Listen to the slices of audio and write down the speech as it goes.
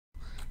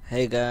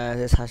Hey guys,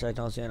 it's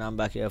 #Johnson and I'm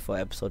back here for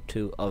episode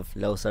 2 of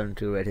Level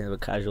 72 Ratings with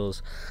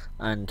Casuals,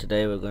 and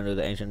today we're going to do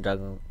the Ancient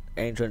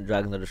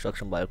Dragon of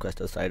Destruction by quest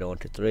of side 1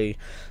 to 3.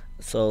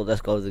 So let's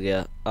go to the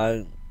gear.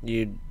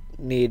 You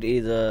need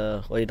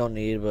either, well you don't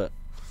need, but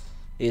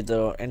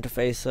either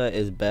interfacer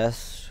is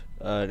best,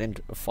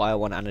 fire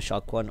one and a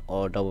shock one,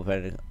 or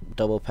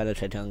double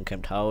penetrating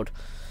unkempt howd.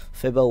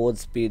 Fibber would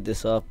speed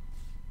this up,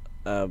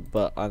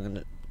 but I'm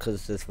gonna,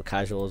 because this is for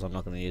casuals, I'm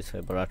not gonna use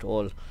Fibber at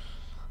all.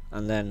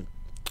 And then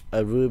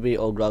a ruby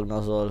or grog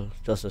nozzle,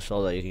 just to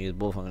show that you can use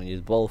both. I'm going to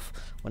use both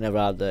whenever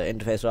I have the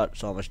interface right,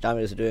 so how much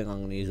damage it's doing. I'm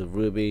going to use a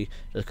ruby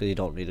just because you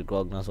don't need a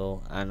grog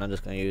nozzle, and I'm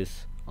just going to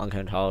use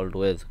unkempt howd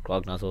with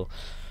grog nozzle.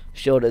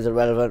 Shield is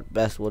irrelevant,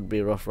 best would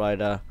be rough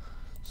rider,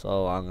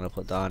 so I'm going to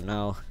put that on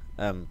now.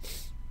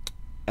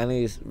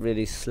 Any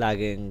really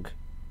slagging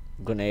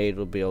grenade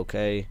would be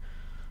okay.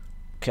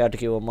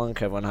 Chaotic Evil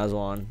Monk, everyone has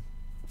one.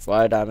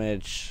 Fire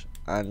damage,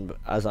 and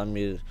as I'm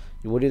using,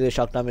 you would do the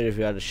shock damage if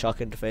you had a shock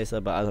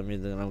interfacer, but as I'm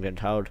using an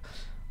unkempt howd,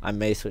 I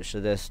may switch to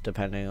this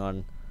depending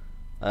on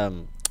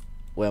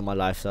where my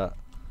life's at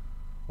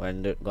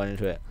when going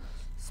into it.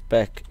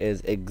 Spec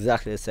is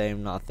exactly the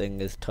same, nothing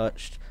is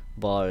touched,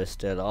 bar is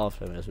still off.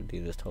 Let me just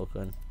redeem this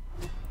token.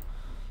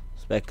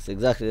 Spec is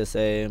exactly the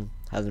same,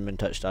 hasn't been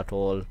touched at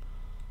all.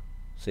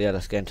 So yeah,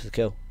 let's get into the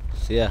kill.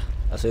 So yeah,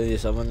 as soon as you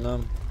summon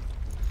them,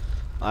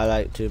 I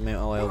like to make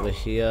my way over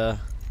here.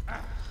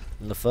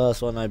 And the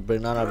first one I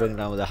bring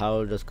down with a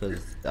howl, just because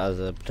it has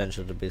the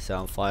potential to be set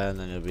on fire, and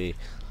then it'll be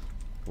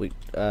weak,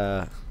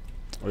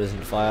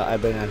 resistant to fire. I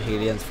bring down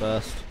Helians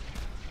first,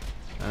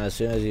 and as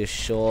soon as you're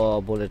sure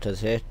a bullet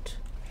has hit,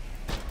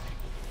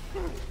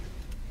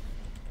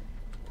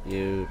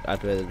 you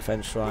activate the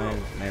defense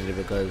shrine, mainly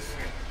because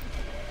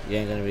you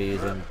ain't gonna be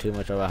using too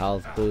much of a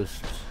health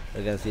boost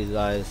against these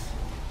guys.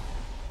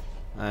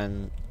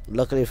 And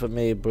luckily for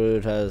me,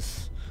 Brood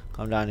has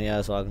come down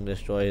here so I can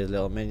destroy his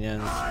little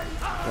minions.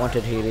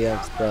 Wanted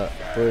Helians, but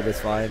Brood is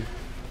fine.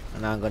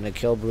 And now I'm gonna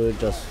kill Brood,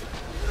 just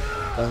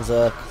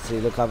gunzerker. See,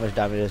 look how much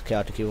damage this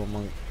Chaotic Evil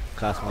Monk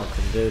class monk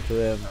can do to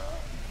him.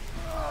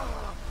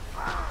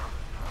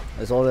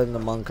 It's all in the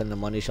monk and the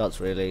money shots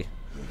really.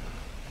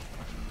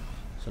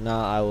 So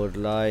now I would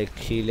like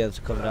Helians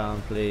to come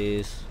down,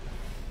 please.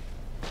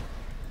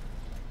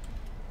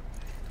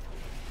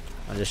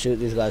 And just shoot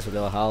these guys with a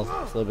little health,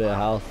 a little bit of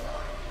health.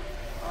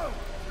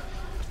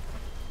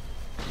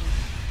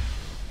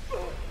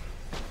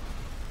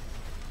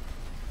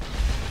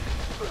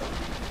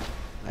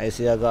 You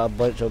see I got a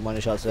bunch of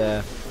money shots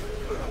there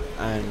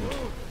and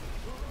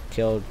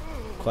killed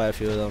quite a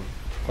few of them.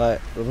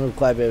 Removed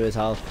quite a bit of his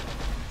health.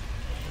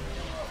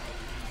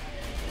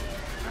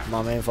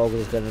 My main focus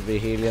is going to be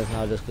Helios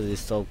now, just because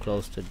he's so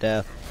close to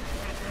death.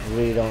 I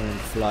really don't want him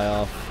to fly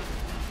off.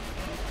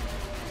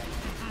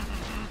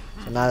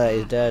 So now that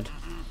he's dead,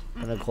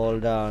 I'm going to call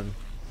down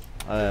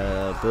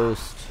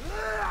boost.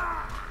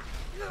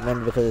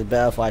 Mainly because it's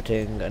better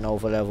fighting an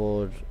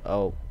overleveled,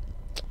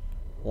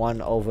 one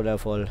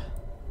overlevel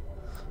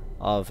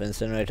of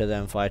Incinerator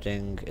than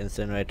fighting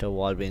Incinerator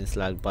while being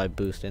slagged by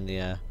boost in the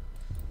air.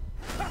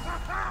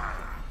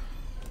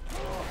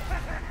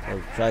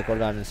 So try call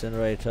down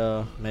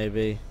Incinerator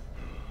maybe,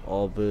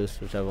 or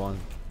boost, whichever one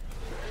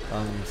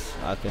comes.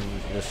 I can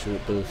just shoot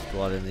boost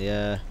while in the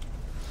air.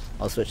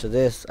 I'll switch to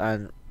this,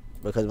 and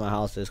because my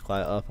house is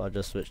quite up, I'll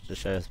just switch to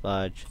Sheriff's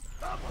Badge.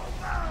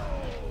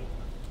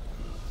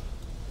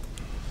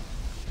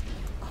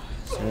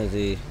 As soon as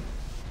he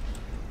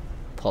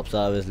pops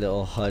out of his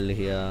little hull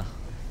here.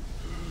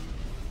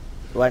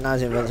 Right now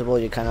he's invincible,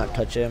 you cannot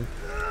touch him,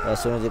 but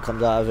as soon as he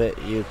comes out of it,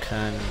 you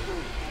can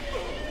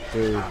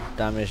do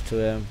damage to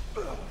him.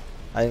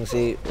 As you can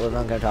see, with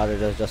unkempt howd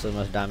does just as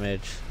much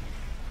damage.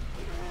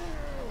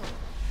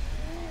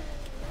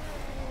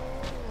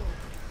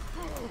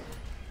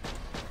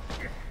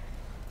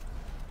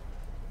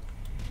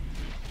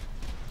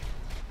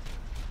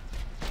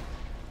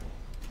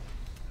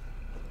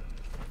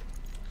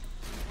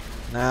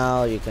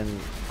 Now you can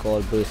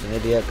call Boost an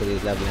idiot because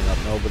he's leveling up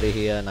nobody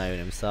here, not even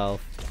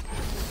himself.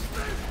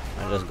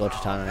 And just go to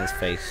town on his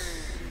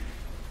face.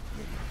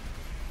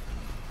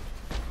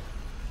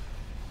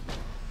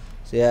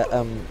 So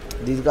yeah,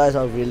 these guys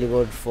are really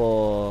good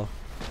for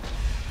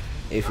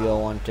if you're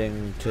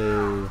wanting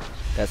to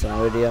get some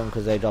iridium,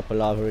 because they drop a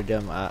lot of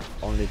iridium at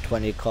only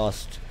 20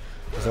 cost.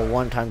 It's a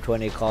one-time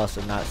 20 cost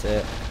and that's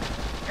it.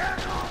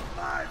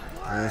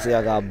 And you see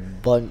I got a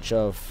bunch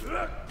of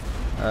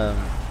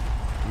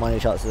money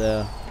shots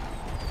there.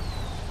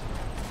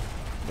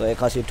 So it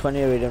costs you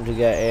 20 iridium to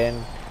get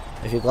in.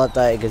 If you got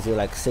that, it gives you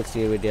like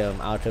 60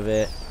 iridium out of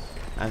it,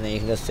 and then you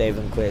can just save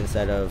and quit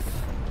instead of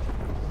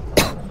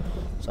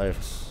sorry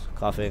for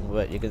coughing,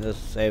 but you can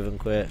just save and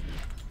quit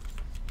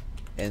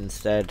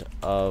instead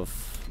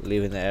of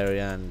leaving the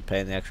area and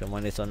paying the extra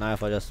money. So now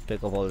if I just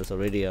pick up all this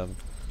iridium,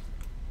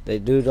 they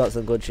do drop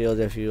some good shields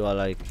if you are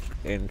like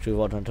in True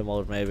Vault Hunter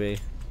mode maybe.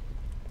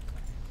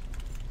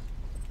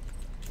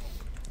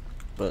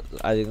 But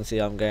as you can see,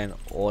 I'm getting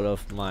all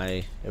of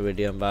my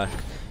iridium back,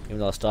 even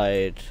though I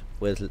started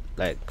with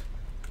like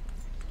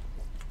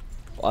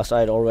I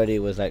started already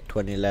with like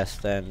 20 less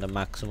than the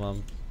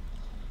maximum.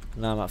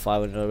 Now I'm at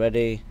 500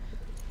 already.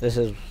 This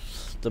is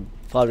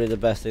probably the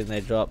best thing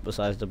they drop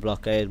besides the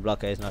blockade.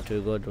 Blockade is not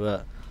too good,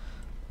 but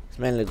it's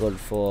mainly good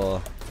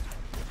for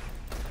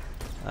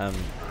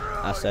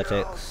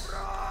aesthetics,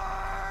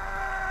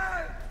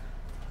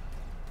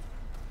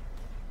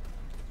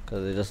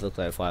 because it just looks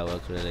like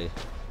fireworks really. You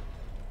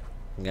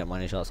can get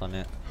money shots on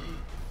it.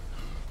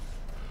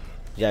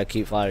 Yeah,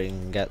 keep firing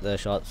and get the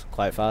shots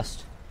quite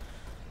fast.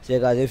 So yeah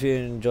guys, if you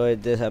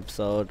enjoyed this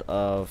episode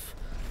of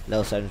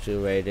level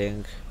 72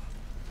 raiding,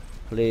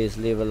 please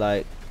leave a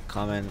like,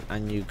 comment,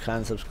 and you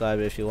can subscribe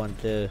if you want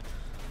to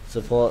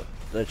support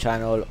the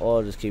channel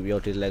or just keep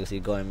Yoti's legacy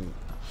going,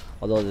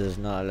 although this is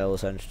not a level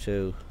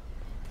 72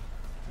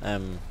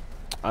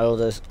 although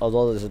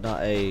this is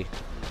not a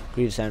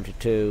Creed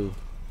 72.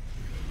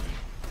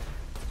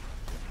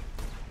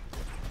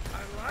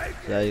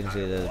 So as you can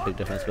see there's a big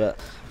difference, but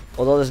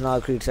although this is not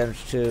a Creed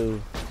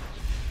 72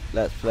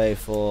 let's play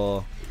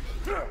for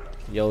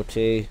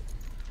Yoti,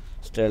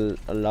 still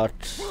a lot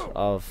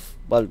of,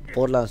 well,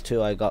 Borderlands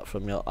 2 I got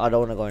from I don't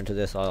want to go into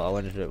this, I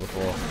went into it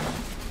before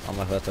on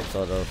my first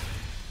episode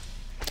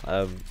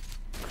of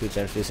Creed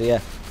 72. So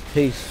yeah,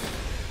 peace.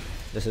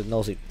 This is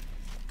Nosy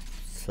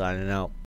signing out.